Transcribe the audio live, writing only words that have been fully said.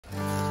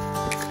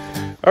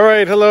All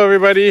right, hello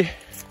everybody.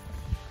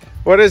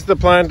 What is the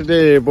plan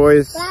today,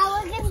 boys?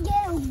 Well, we're gonna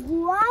get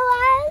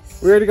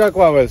guavas. We already got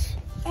guavas.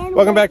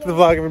 Welcome back to the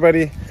vlog,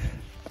 everybody.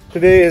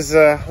 Today is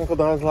Uncle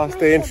Don's last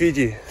day in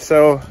Fiji.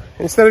 So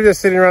instead of just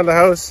sitting around the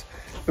house,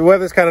 the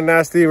weather's kind of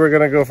nasty. We're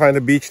gonna go find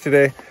a beach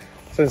today.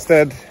 So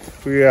instead,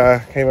 we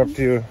came up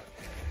to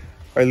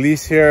our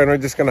Lease here, and we're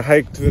just gonna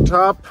hike to the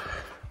top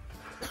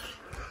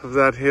of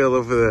that hill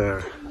over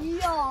there.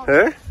 Yeah.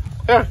 Eh?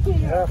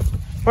 Yeah.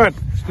 What?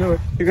 Let's do it.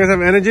 You guys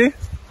have energy?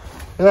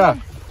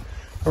 Yeah.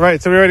 All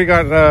right, so we already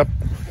got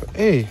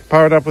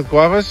powered up with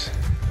guavas.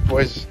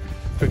 Boys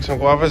took some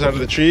guavas out of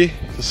the tree.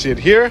 You see it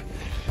here.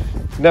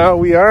 Now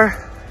we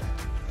are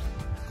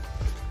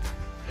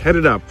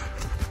headed up.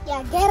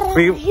 Yeah, get out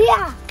of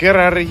here. Get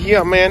out of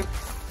here, man.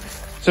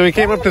 So we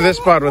came up to this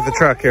spot with the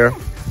truck here,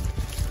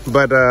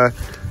 but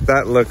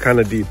that looked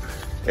kind of deep,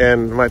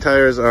 and my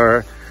tires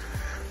are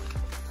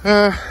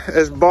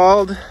as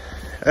bald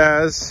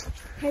as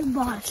Hey,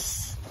 boss.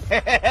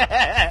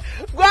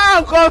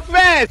 wow,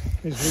 confess.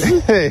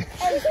 Hey,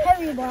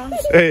 Heavy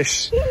boss.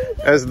 ish,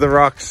 as the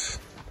rock's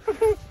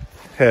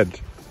head,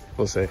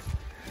 we'll say.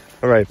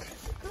 All right,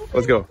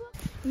 let's go.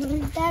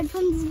 Dad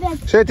from his bed.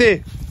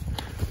 Shetty,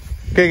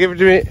 okay, give it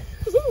to me.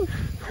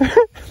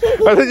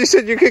 I thought you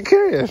said you could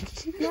carry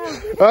it. No.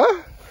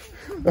 Huh?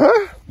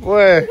 Huh?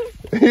 Boy,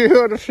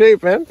 you out of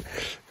shape, man.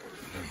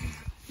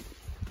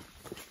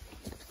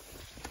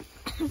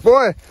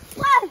 Boy,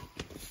 What?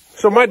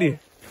 so muddy.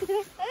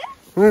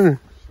 Mm.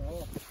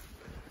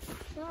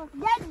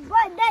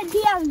 Dad,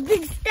 he has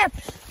big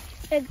steps.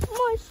 Like,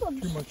 more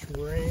steps. Too much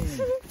rain.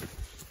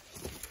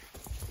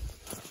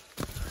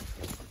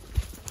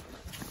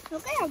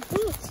 Look at our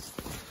boots.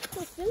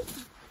 So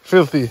filthy.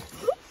 Filthy.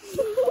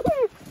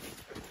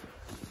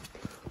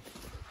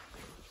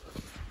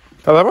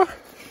 Alaba?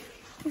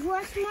 If you're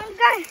a small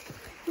guy,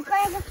 you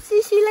can't have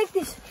CC like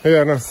this.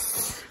 Yeah, no.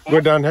 Go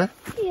down, huh?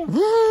 Yeah.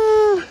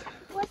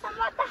 What's the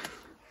matter?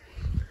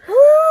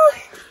 Woo!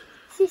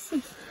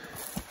 CC.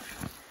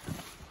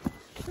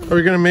 Are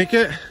we gonna make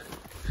it?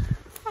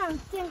 I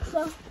don't think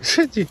so.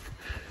 Shetty.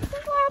 I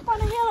think we're up on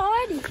the hill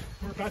already.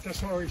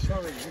 Sorry.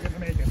 We're gonna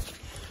make it.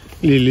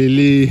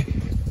 Lily.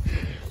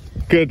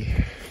 Good.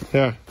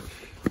 Yeah.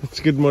 That's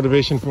good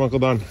motivation from Uncle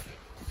Don.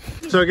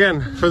 So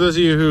again, for those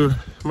of you who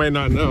might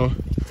not know,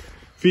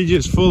 Fiji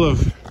is full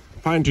of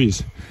pine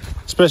trees,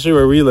 especially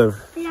where we live.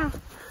 Yeah.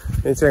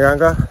 In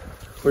Sanganga,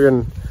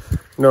 we're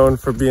known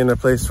for being a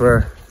place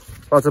where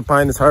lots of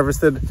pine is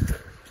harvested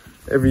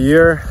every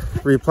year,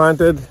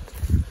 replanted,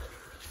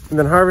 and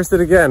then harvested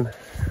again.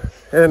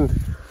 And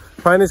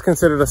pine is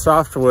considered a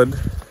softwood,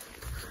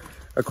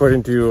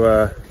 according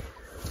to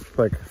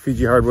like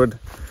Fiji hardwood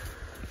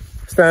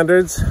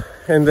standards.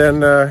 And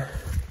then I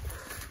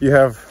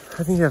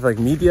think you have like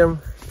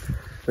medium,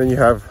 then you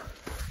have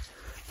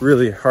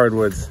really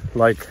hardwoods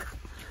like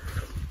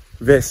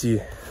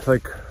Vesi,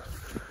 like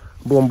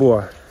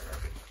Bombua.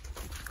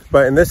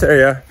 But in this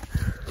area,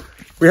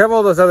 we have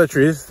all those other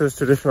trees. There's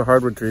traditional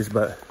hardwood trees,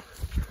 but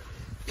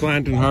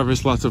plant and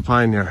harvest lots of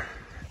pine here.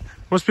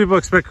 Most people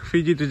expect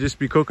Fiji to just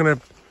be coconut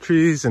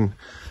trees and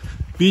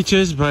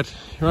beaches, but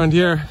around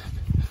here,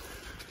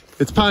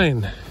 it's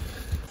pine.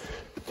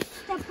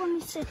 Step on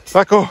the sit.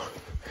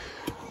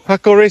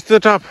 Paco, race to the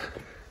top.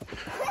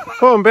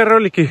 Oh,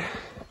 Mberoliki.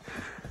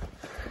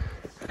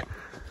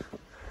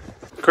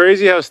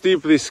 Crazy how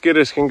steep these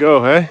skidders can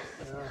go, eh? Yeah.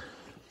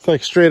 It's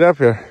like straight up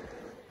here.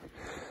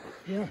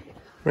 Yeah.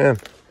 Man,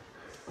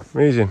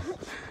 amazing.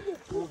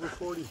 Over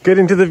 40. Get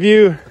into the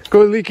view.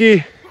 Go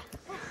Leaky.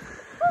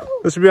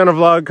 This will be on a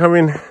vlog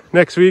coming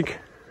next week.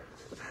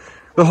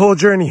 The whole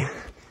journey.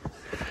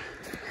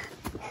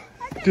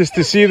 Just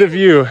to see the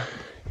view.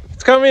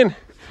 It's coming.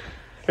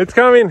 It's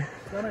coming.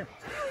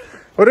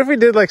 What if we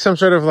did like some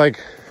sort of like,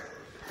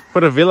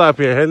 put a villa up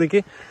here, hey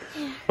Leaky?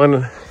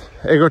 When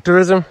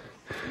ecotourism,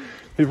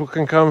 people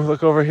can come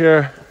look over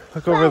here,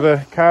 look over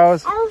the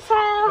cows.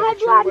 I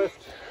had one.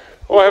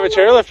 Oh, I have a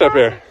chairlift up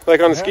here,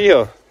 like on the ski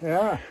hill.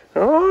 Yeah.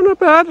 Oh, not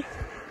bad.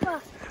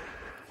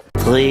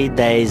 3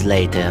 days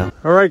later.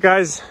 All right,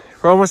 guys,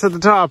 we're almost at the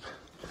top.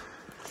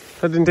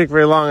 That didn't take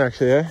very long,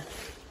 actually, eh?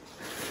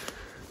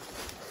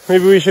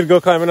 Maybe we should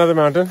go climb another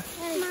mountain.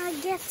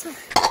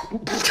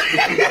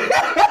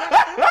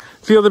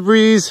 Feel the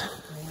breeze.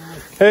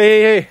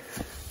 Hey.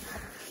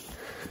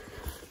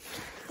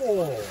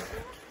 Oh.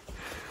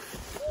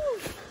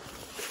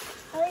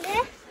 Are we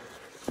there?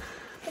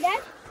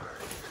 Dad?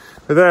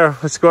 We're there.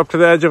 Let's go up to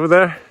the edge over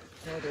there.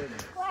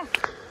 Where?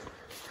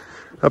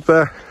 Up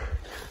there.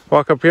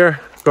 Walk up here.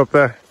 Go up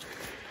there.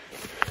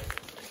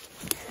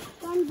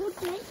 One good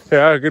place.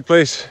 Yeah, good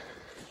place.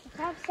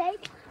 Have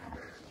shade.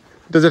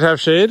 Does it have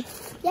shade?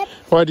 Yep.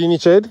 Why do you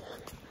need shade?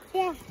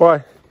 Yeah.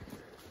 Why?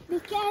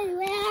 Because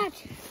we're hot.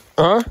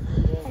 Huh?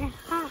 We're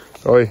hot.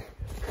 Oi.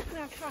 We're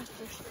hot.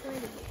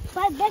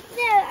 But back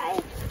there,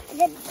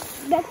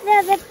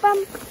 the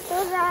pump,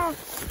 those are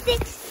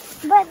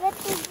sticks. But that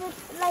is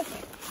like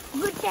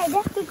good shade.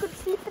 We could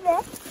sleep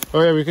there.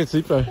 Oh yeah, we could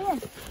sleep there. Yeah.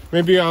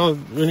 Maybe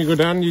when you go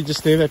down, you just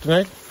stay there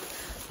tonight.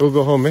 We'll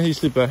go home, eh? You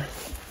sleep there.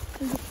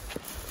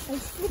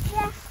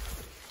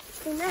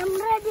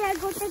 I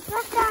go take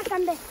Raka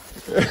Sunday.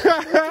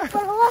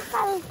 For walk,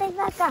 I'll take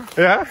Raka.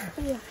 Yeah?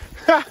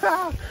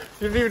 Yeah.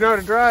 You didn't even know how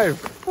to drive.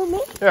 For me?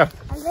 Yeah.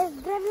 I'll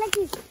just drive like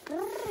this.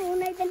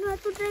 When I don't know how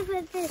to drive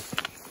like this.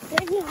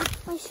 Let me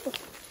ask my stuff.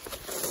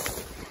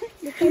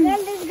 Let's go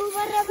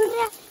over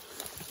there.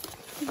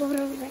 Go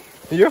over there.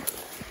 You?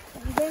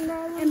 And then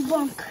and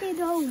bonk. Stay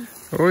down.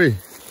 Oi.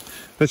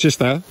 That's your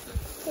style?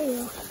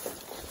 Yeah.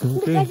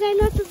 Okay. Because I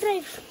know how to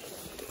drive.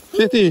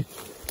 Kitty.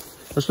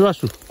 What's the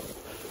matter? You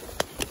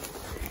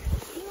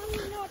only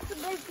know how to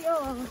drive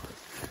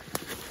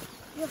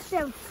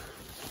yourself.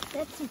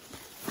 That's it.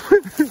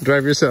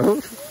 Drive yourself?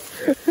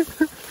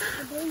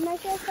 Drive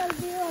myself, I'll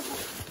be over.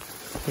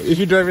 If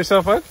you drive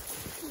yourself out,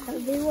 I'll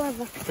be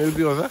over. it'll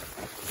be over.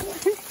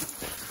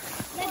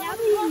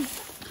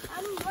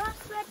 I'm more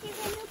sweaty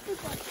than you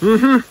people.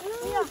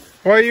 Yeah.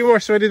 Why are you more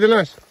sweaty than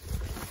us?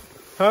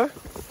 Huh?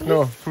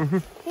 No.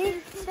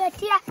 Sweat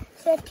here.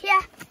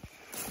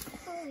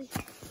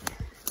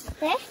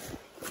 Eh?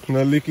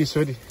 No leaky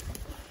sweaty.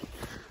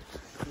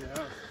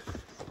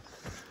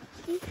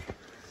 I'm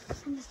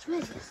the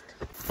sweatiest.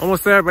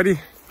 Almost there, buddy. We're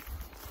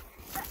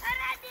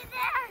already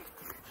there.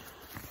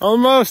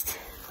 Almost.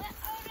 We're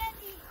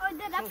already. Oh,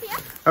 then up here?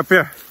 Up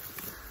here.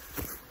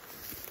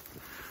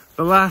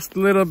 The last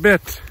little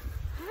bit.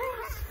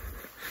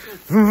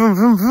 Vroom, vroom,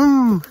 vroom,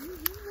 vroom.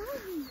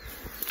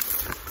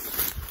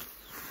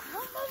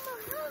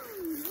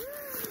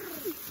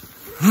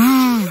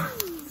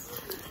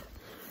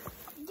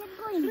 Get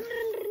going.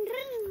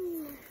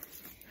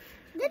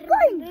 Get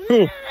going.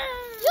 Who?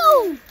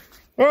 Yo.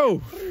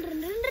 Oh.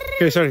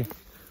 Okay, sorry.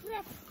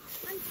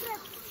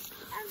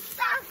 I'm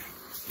stuck.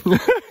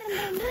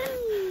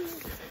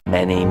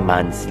 Many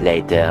months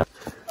later.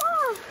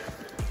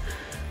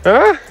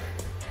 Huh?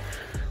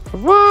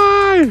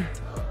 Why?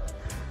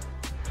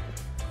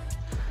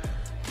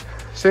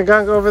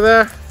 Singgang over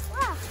there.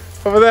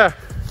 Over there.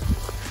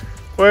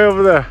 Way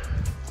over there.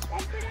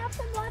 Let's put out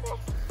some water.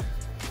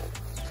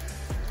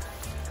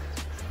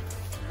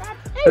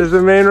 There's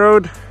the main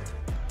road.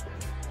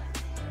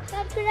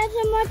 Let's put out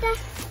some water.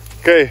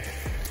 Okay,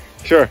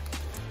 sure.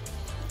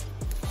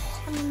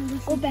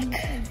 Go back.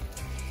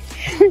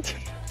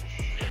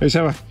 Hey,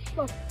 Shama.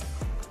 Go.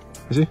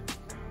 Is he?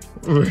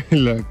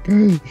 Look.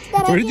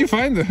 Where did you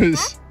find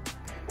those?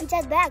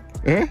 Inside bag.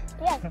 Huh?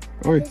 Yeah.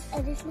 Oi.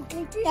 I just look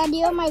like this.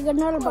 Daddy, oh my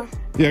granola bar.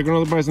 Yeah,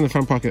 granola bars in the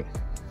front pocket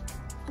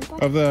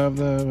of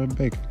the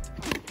bag.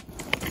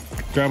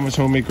 Grandma's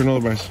homemade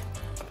granola bars.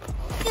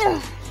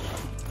 Yeah.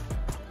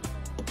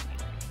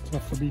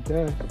 Tough to beat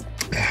that.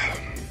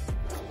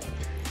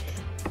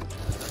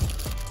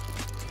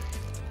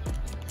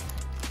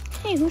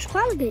 Hey, who's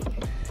Colgate?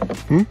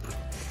 Hmm?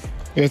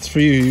 Yeah, it's for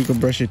you. You can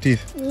brush your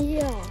teeth.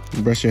 Yeah.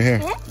 You brush your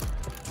hair.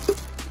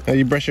 Eh?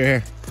 You brush your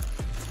hair.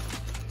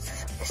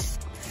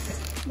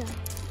 No.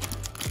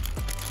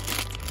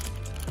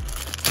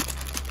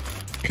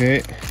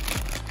 Okay.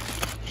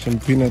 Some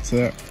peanuts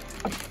there.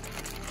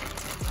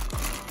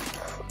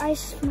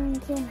 Ice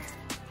mountain.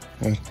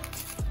 What?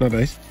 Not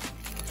ice.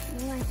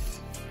 Nice.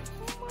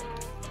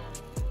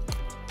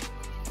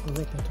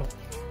 We're at the top.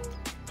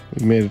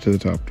 We made it to the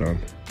top, Don.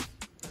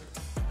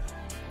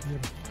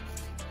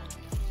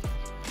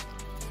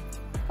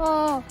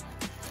 Oh.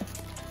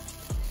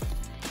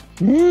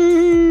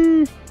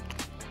 Woo!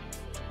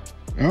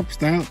 Up,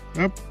 style,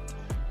 up.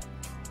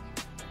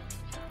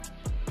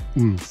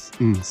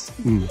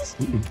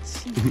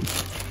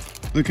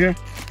 Look here.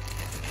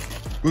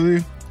 Will you?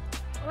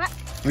 What?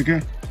 Look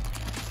here.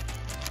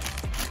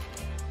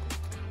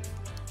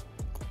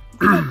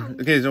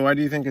 Okay, so why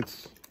do you think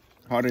it's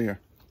hotter here?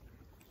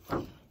 We're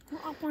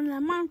up on the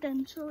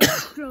mountain, so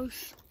it's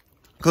close.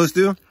 Close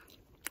to?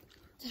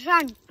 The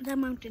sun, the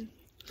mountain.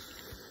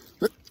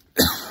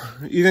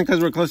 You think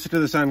because we're closer to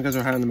the sun because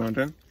we're high on the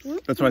mountain?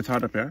 That's why it's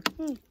hot up here?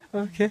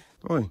 Okay.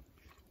 Oi.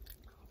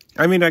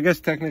 I mean, I guess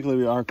technically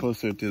we are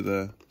closer to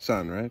the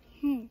sun, right?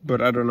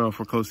 But I don't know if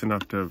we're close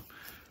enough to...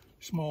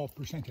 Small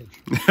percentage.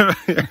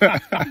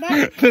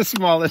 The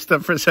smallest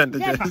of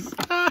percentages.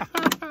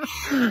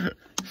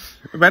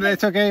 But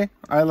it's okay.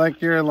 I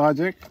like your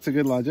logic. It's a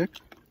good logic.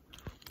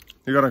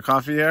 You got a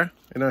coffee here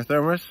in our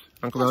thermos.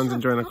 Uncle Don's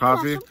enjoying a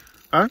coffee.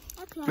 Huh?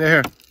 Yeah,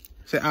 here.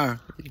 Say ah.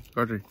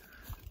 Audrey.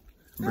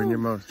 Burn your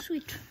mouth.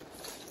 Sweet.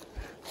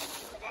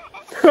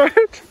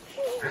 What?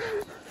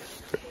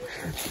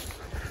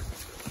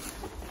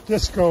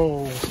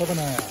 Disco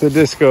 7.5. The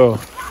disco.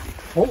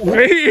 Oh,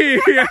 Hey!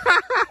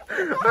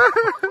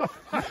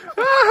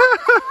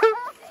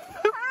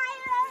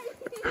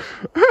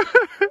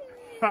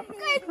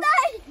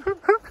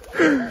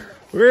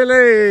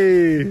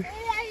 Really?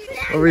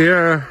 Over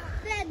here.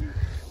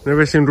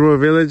 Never seen Rua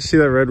Village. See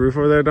that red roof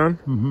over there, Don?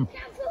 Mm-hmm.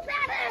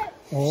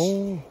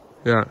 Oh,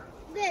 Yeah.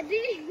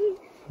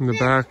 In the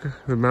back,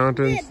 the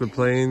mountains, the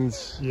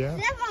plains. yeah.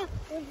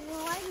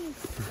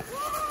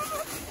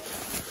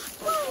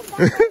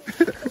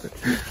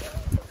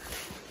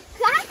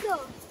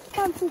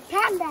 Kung Fu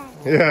Panda.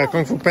 Yeah,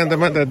 Kung Fu Panda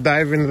might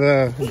dive into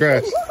the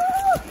grass.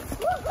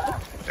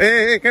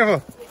 Hey, hey,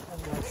 careful.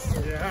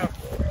 Yeah.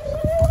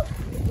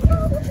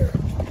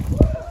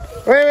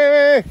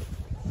 Wait.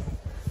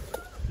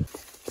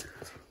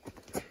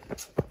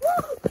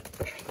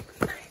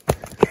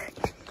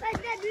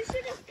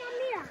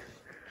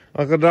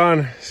 Uncle Don,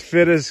 as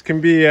fit as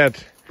can be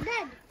at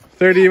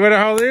 30,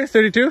 how old are you?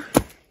 32?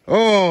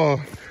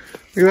 Oh,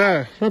 look at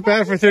that. Not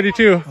bad for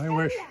 32. I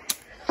wish.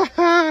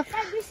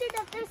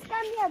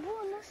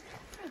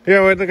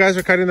 Yeah, when the guys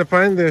were cutting the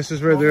pine, this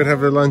is where they would have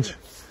their lunch.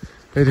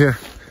 Right here.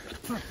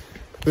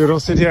 They would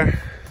all sit here,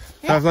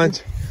 have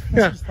lunch.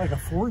 Yeah. It's like a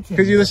fortune.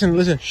 Because you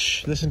listen.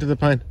 Shh, listen to the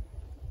pine.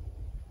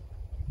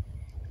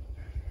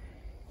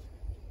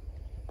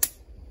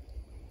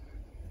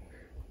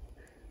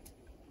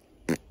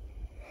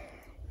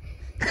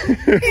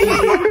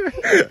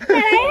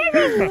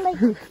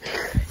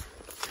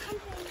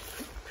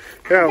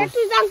 Yeah. That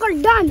is Uncle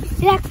Don.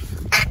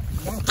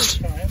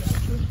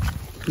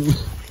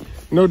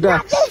 No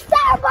ducks. This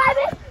time,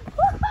 baby.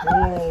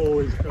 Oh,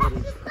 he's got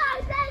his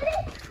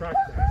track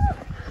back.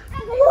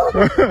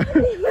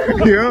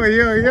 Yo.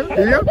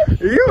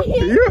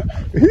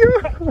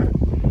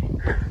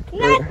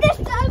 Not this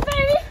time,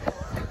 baby.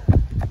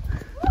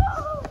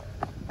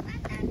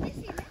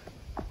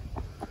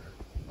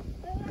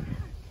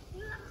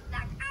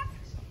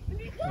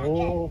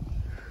 Oh,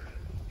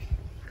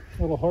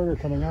 a little harder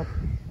coming up.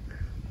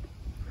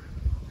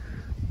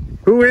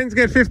 Who wins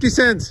get 50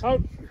 cents?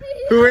 Out.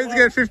 Who wins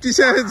get 50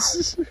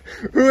 cents?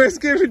 Who wins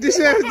get 50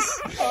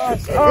 cents?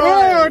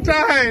 Oh,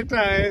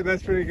 tie.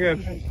 That's pretty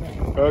good.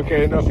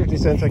 Okay, no 50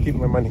 cents. I keep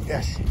my money.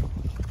 Yes.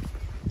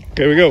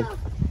 Okay, we go.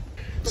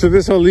 So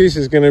this whole lease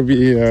is going to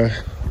be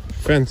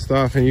fenced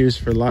off and used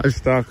for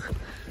livestock.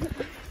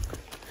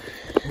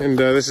 And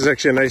this is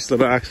actually a nice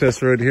little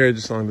access road here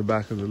just along the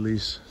back of the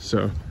lease.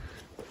 So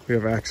we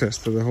have access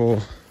to the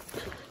whole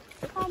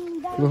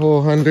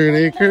 100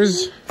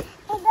 acres.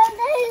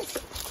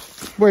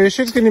 Boy, your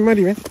shit's getting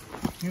muddy, man.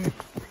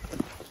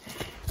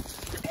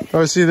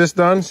 Oh, see this,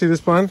 Don? See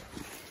this pond?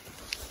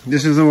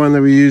 This is the one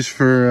that we use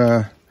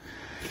for,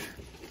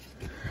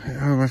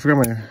 oh, I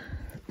forgot my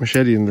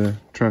machete in the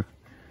truck.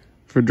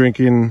 For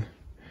drinking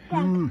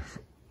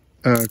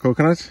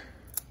coconuts.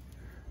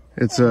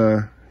 It's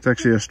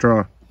actually a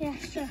straw. Yeah,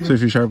 sure. So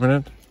if you sharpen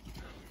it.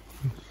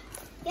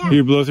 Yeah.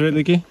 You blow through it,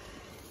 Leaky?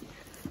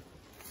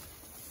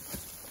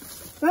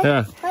 Right?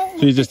 Yeah.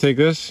 So you just take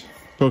this,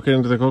 poke it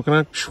into the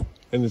coconut,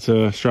 and it's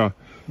a straw.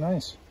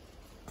 Nice.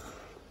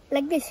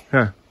 Like this.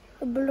 Yeah.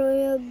 Blow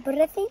your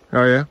breathing.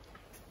 Oh, yeah?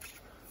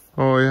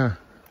 Oh, yeah.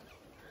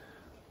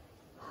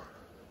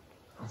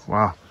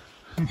 Wow.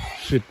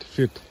 Fit.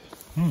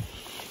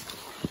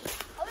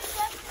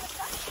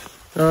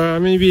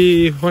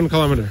 Maybe 1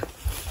 kilometer.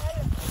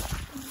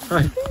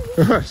 Hi.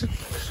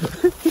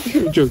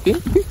 Joking?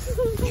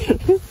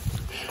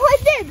 Oh, I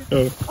did.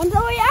 Oh. On the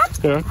way up,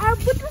 Yeah. I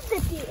put the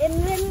city, and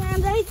when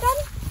I return,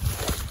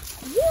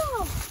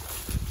 yeah.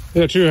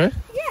 Yeah, true, eh?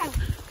 Yeah.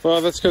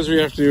 Well, that's because we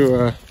have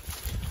to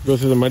go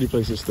through the muddy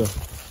places still.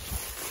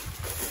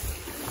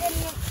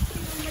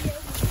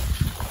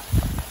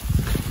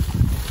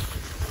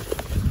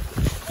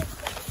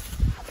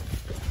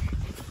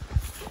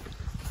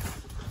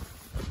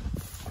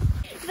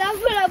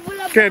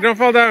 Okay, don't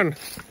fall down.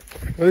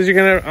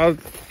 Otherwise I'll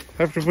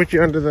have to put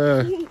you under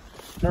the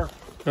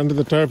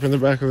tarp in the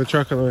back of the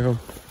truck on the way home.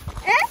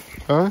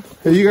 Huh?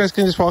 Hey, you guys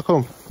can just walk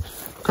home.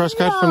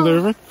 Cross-cut from the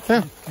river?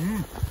 Yeah.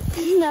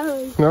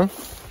 No. No?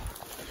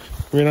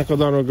 Me and Uncle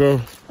Don will go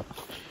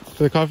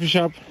to the coffee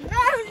shop,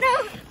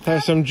 No.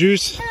 have some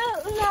juice,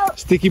 No.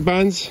 sticky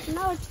buns,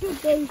 No, it's too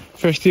big.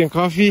 fresh tea and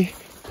coffee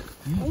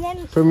And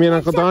then for me and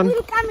Uncle Don.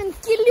 will come and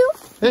kill you.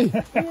 Hey!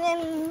 And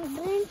then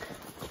drink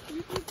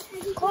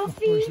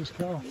coffee, Where's this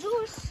cow?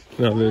 juice.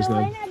 No, there's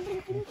We're none. not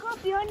drinking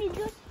coffee, only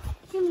juice.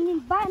 Singing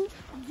bun,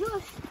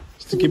 juice.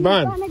 Sticky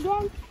bun. Bun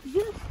again,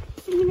 juice.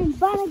 Singing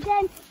bun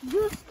again,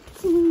 juice.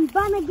 Singing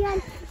bun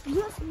again,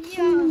 juice.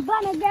 Singing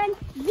bun again,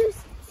 juice.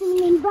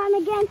 Singing bun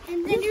again,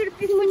 and then you'll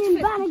be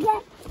singing bun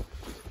again.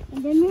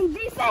 And then we'll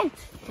be fat.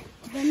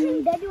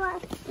 Then daddy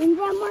wants, and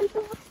then want to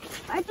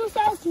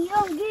say,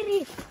 yo,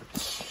 Giri.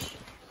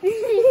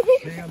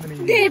 See how many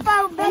Deepa,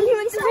 belly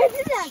inside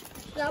that.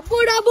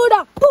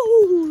 Buddha,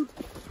 boom.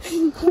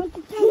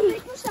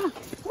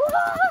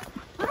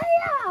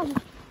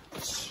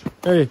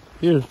 Hey,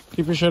 you,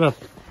 keep your shit up.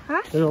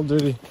 Huh? You're all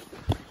dirty.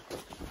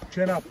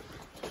 chin up.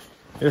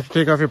 You have to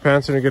take off your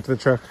pants when you get to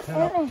the truck.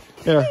 Yeah.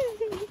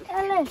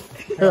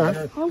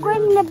 Yeah. I'm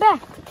going in the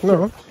back.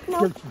 No.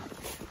 No.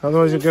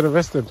 Otherwise you'll get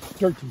arrested.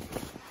 Turkey.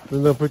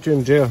 Then they'll put you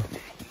in jail.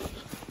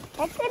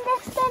 I can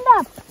stand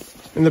up.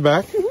 In the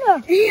back?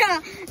 No.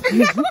 Yeah.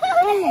 You didn't know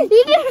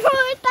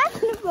what I'm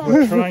talking about.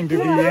 We're trying to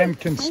be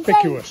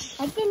inconspicuous.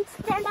 I can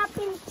stand up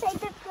inside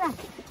the truck.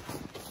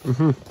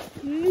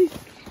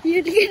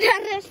 You'd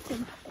get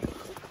arrested.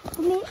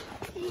 Me?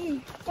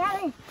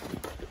 Sorry.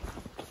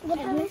 The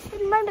police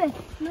Monday.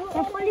 No.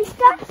 The police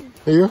car.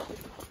 You?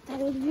 I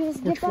will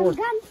just get on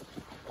guns.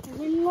 And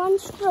then one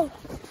stroke.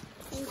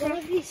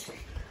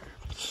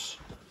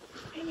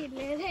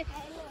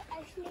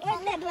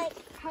 Like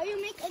how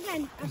you make a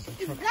gun?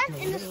 A gun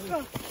and a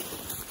straw.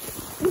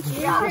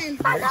 Yes.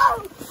 Hello.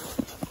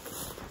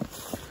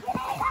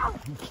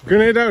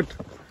 Grenade out.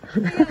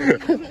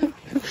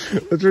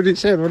 That's what he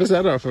said. What is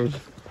that off of?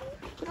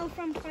 No,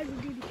 from Call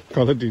of Duty.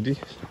 Call of Duty.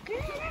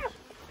 Grenade out.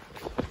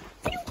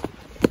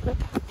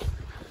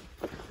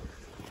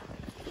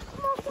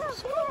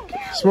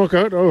 Smoke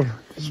out. Oh,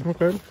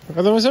 smoke out.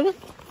 Ano ba sabi?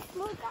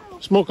 Smoke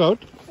out. Smoke out.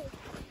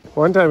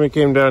 One time we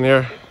came down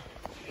here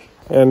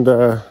and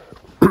there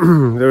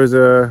was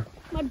a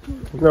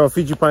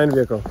Fiji pine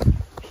vehicle.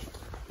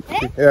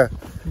 Eh? Yeah.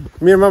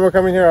 Me and Mom were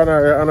coming here on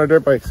our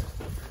dirt bikes.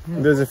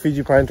 And there's a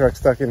Fiji pine truck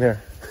stuck in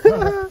here.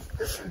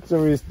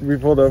 So we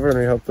pulled over and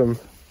we helped them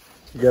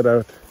get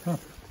out. No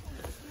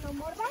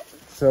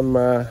motorbike? Some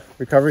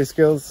recovery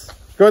skills.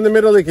 Go in the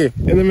middle, Licky.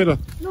 In the middle.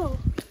 No.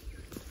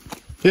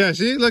 Yeah,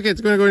 see? Look,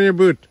 it's going to go in your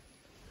boot.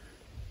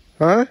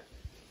 Huh? I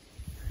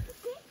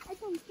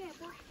don't care,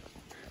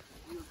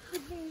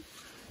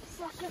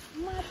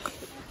 boy.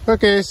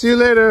 Okay, see you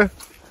later.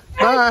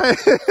 Bye.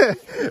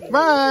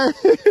 Bye.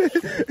 But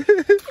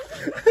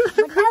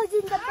how's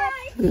in the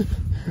back?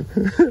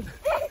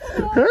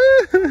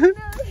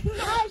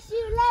 I'll see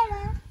you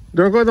later.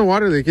 Don't go in the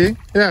water, Licky.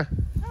 Yeah.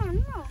 Oh,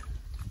 no.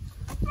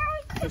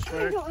 This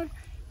way. Okay,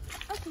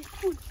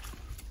 cool.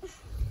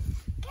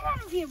 Get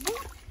out of here, boy.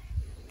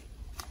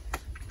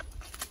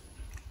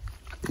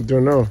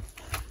 Don't know.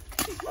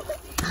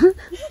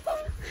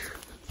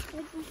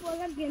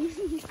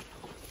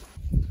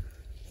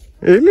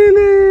 Hey,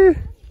 Lily.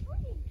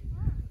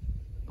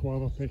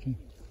 Guava picking.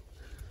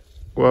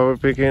 Guava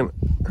picking.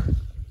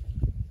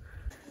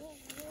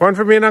 One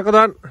for me and Uncle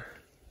Don.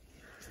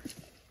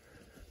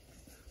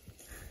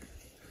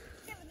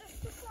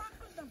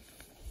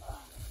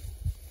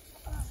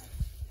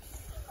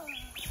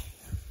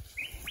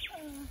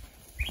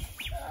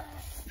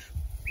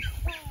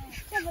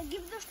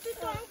 Give this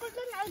to Uncle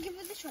Don, I'll give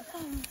you this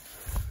one.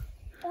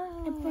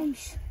 I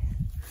promise.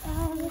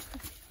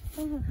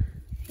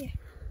 Here.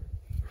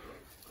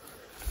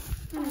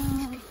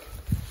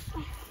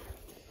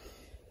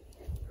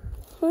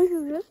 What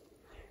is this?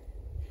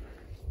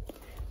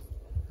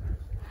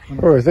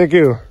 Oh, thank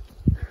you.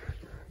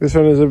 This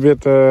one is a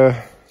bit,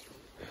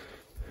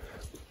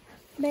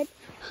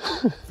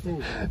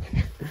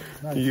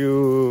 But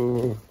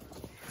you...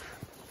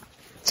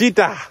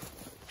 Cheetah!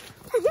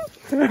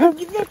 I'll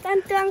give that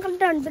one to Uncle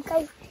Don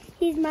because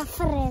he's my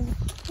friend.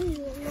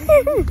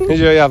 Is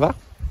your yada?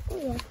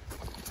 Yeah.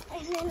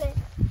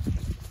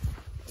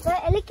 So,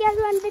 Ellie has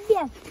one baby.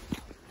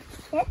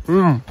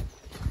 Hmm.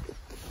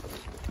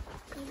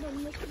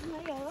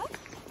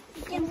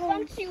 You can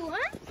punch you,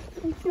 huh?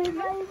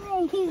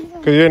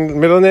 Because your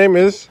middle name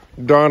is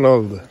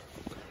Donald.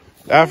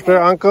 After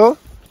Uncle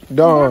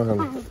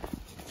Don.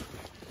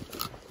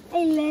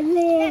 Hey,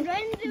 Lily.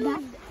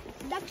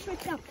 Ducks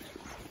wake up.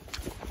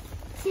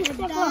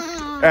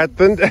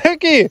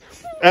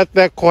 At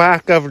the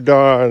quack of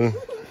dawn.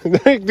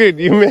 Dude,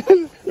 you missed.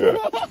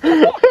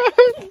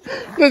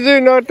 Did you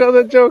not tell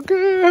the joke?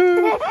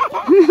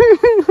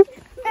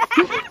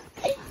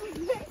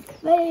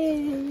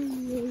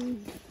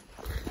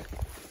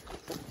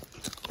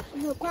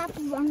 The quack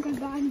of Uncle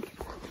Don.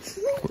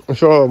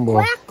 Show them,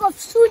 boy. Quack of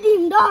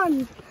Soothing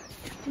Don.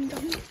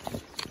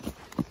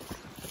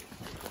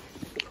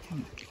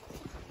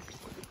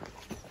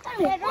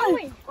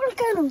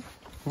 Volcano.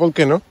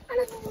 Volcano.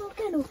 Another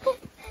volcano.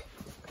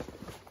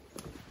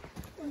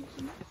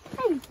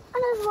 Hey,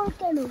 another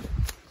volcano.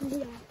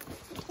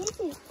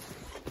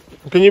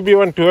 Can you be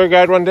one tour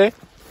guide one day?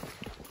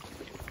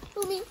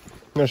 To me.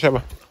 No,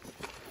 Shaba.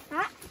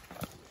 Huh?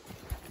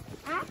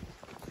 Huh?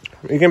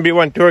 You can be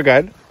one tour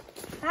guide.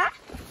 Huh?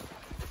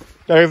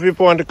 Like if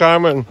people want to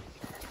come and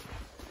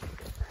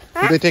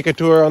Huh? if they take a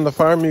tour on the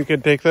farm, you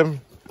can take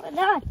them. What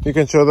that? You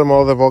can show them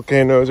all the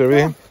volcanoes,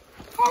 everything.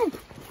 Hey.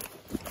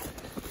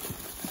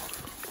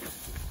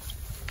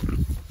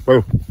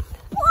 Whoa.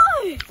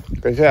 Why?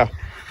 Good job.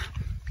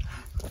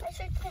 I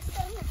should press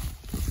on it.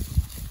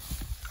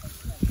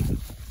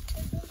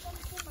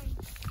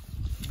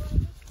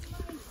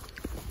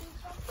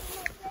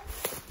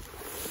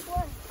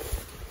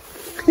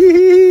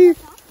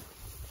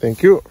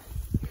 Thank you.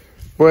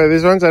 Boy,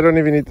 these ones I don't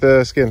even eat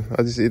the skin.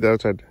 I'll just eat the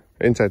outside,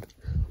 inside.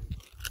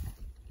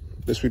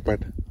 The sweet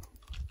part.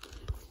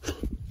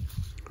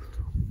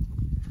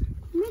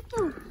 Me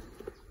too.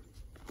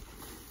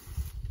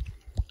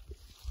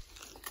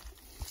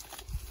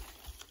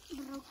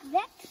 Broke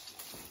that.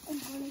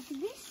 And go like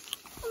this.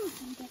 Oh,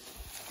 that.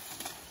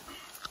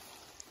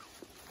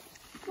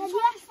 Yes,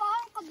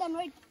 Uncle Don,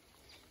 wait.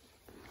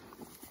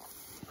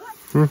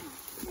 Hmm?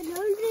 And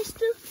hold this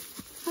too.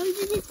 Hold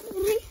this.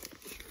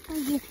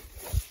 Okay.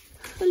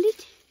 Hold it.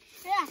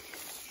 Yeah.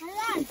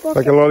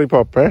 Like a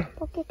lollipop, eh?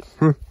 Pockets.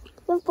 Hmm.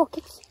 One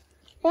pockets.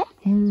 Eh?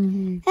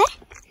 Eh?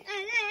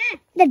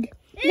 Dad,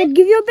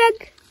 give your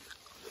bag.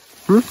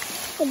 Hmm?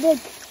 The bag.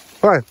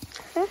 Why?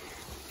 Huh?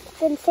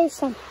 Then say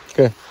some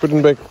Okay, put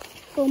in back.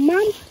 for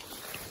Mom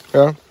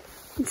Yeah.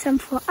 and some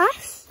for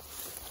us.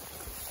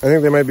 I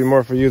think there might be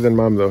more for you than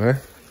Mom, though, eh?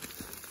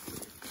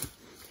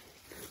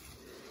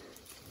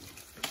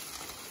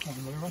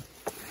 Have a look.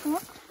 Huh?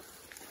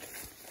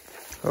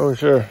 Oh,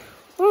 sure.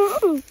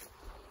 Mm-mm.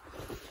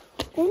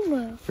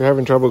 If you're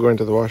having trouble going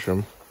to the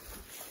washroom,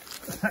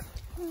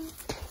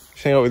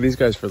 just hang out with these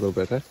guys for a little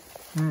bit, huh?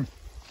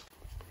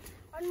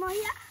 One more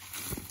here.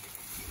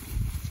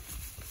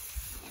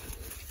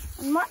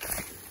 One more.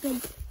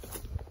 Good.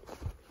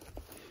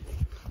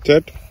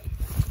 Ted?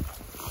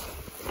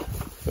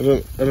 I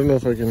don't know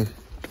if I can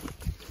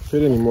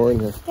fit any more in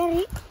here.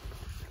 Carry.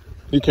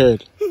 You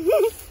carried.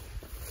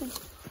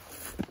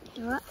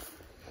 What?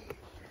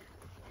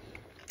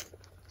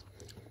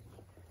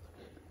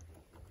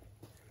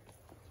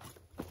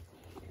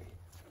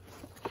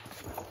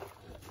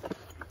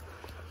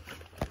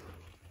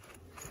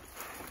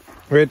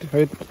 Wait.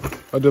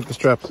 I'll do up the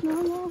straps.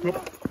 No.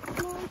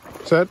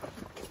 Set?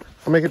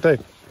 I'll make it tight.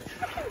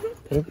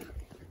 Okay.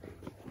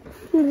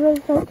 Hey,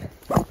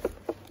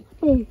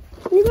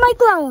 this is my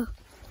guava.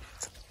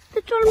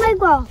 That's all my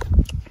guava.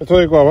 That's all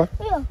your guava?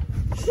 Yeah.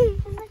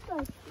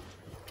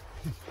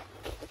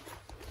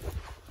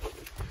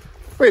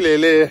 Wait,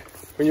 Lele.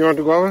 When you want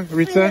the guava,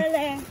 reach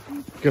there.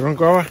 Get on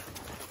guava.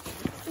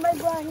 My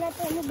guava, not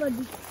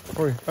anybody.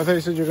 Oh, I thought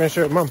you said you were going to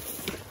share it with Mom.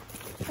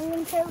 I'm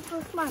going to share it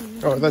with Mom.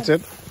 Oh, that's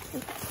it?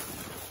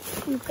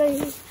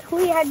 Because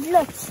we had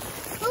lots.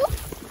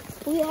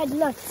 We had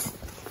lots.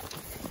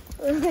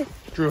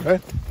 True, eh?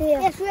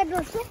 Yeah. Yes, we had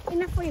lots.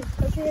 Enough for you.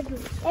 Yes, we had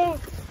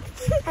lots.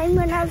 I'm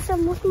going to have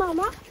some with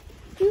Mama.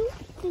 You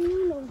and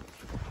you know.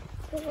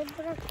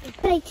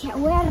 Right here.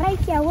 We're right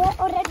here. We're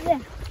already there.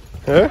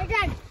 Huh? Right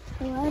there.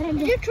 We're already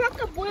there. Is your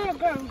truck a boy or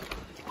girl?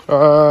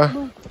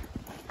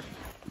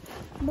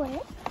 Boy.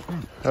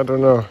 I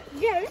don't know.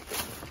 Girl?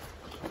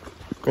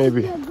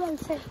 Maybe. Be a girl,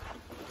 sir.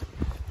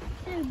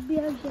 Be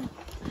a girl.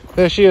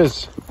 There she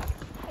is.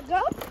 A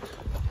girl?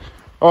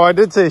 Oh, I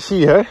did say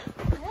she, eh?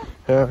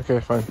 Yeah, okay,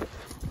 fine.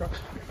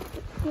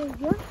 Here you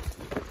go.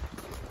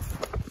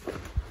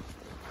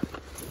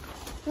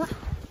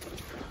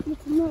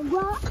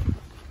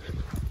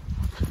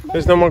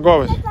 There's no more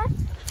guavas.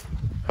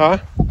 Huh?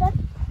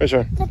 Which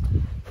one?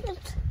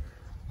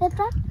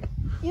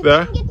 You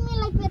There? can get me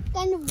like that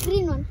kind of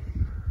green one.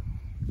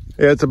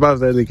 Yeah, it's above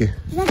there, Leaky.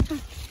 That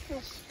one.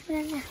 Yes.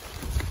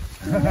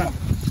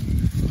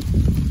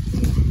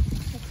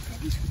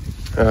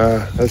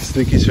 That's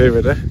Leaky's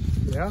favorite, eh?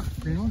 Yeah,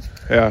 green ones?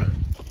 Yeah.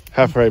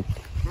 Half ripe.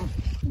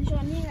 This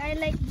one here, I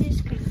like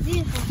this green.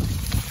 This one.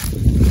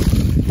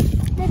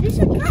 Now this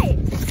one, try it.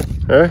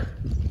 Eh?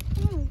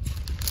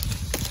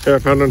 Yeah, I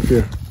found one for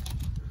you.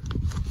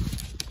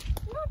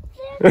 Not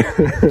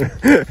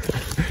there.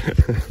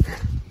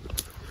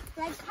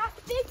 Like half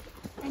big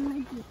and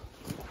like this.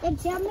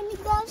 Let's see how many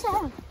girls I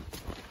have.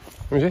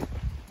 Let me see.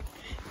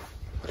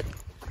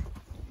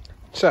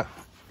 So,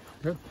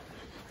 Good.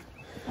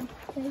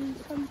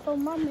 Some for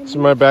Mom and this is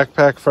my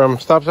backpack from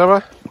Stop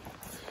Saba.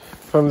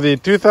 From the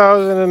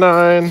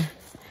 2009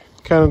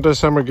 Canada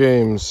Summer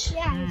Games.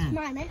 yeah, it's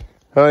mine, eh?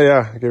 Oh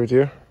yeah, I gave it to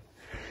you.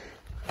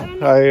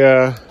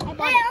 I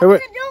Hey,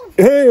 wait.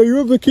 Hey, you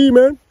have the key,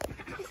 man.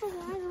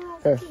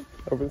 Okay,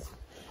 opens.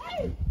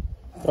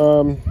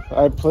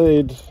 I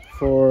played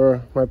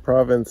for my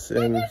province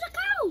in. There's a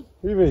cow.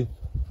 Vivi.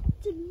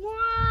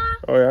 What?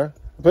 Oh yeah,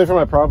 I played for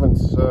my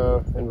province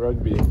in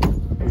rugby,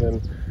 and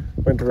then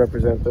went to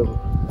represent them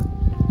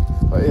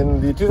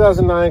in the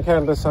 2009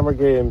 Canada Summer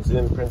Games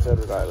in Prince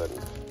Edward Island.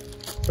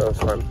 That was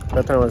fun.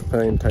 That time I was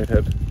playing tight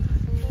head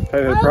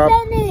prop.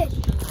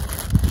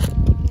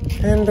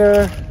 And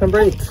number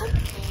 8.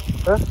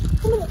 Huh?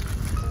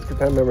 Good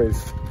time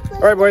memories. All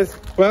right, boys.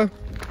 Well,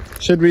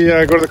 should we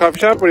go to the coffee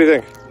shop? What do you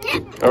think? Yeah.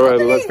 All right,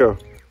 let's go.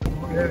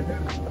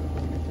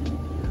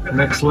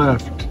 Next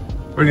left.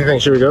 What do you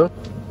think? Should we go?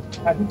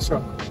 I think so.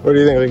 What do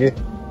you think,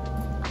 Vicky?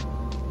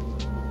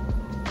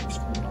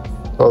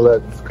 Oh,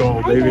 let's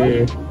go,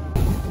 baby.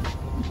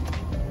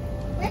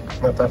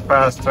 Not that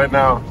fast right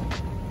now.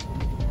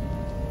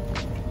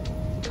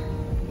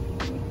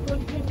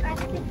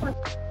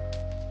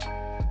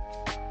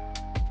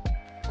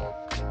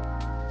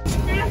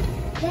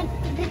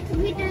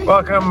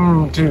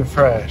 Welcome to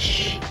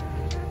Fresh.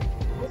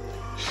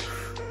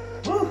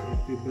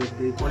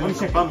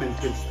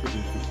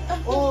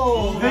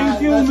 Oh,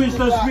 thank you,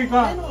 Mr.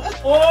 Speaker.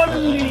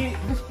 Only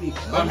the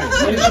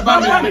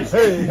Speaker.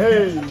 Hey,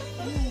 hey.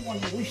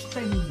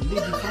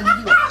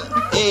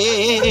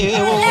 Hey,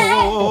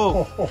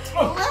 whoa.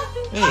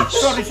 Hey,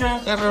 Sorry, sir.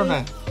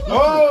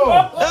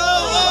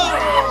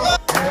 Oh!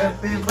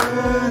 Happy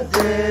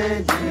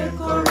birthday, dear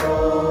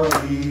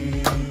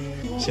Corey.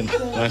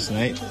 Last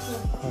night.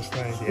 Last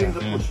night,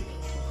 yeah.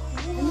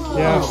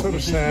 Yeah, sort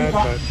of sad,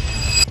 but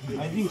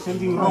I think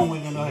something wrong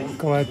with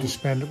glad to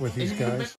spend it with these guys.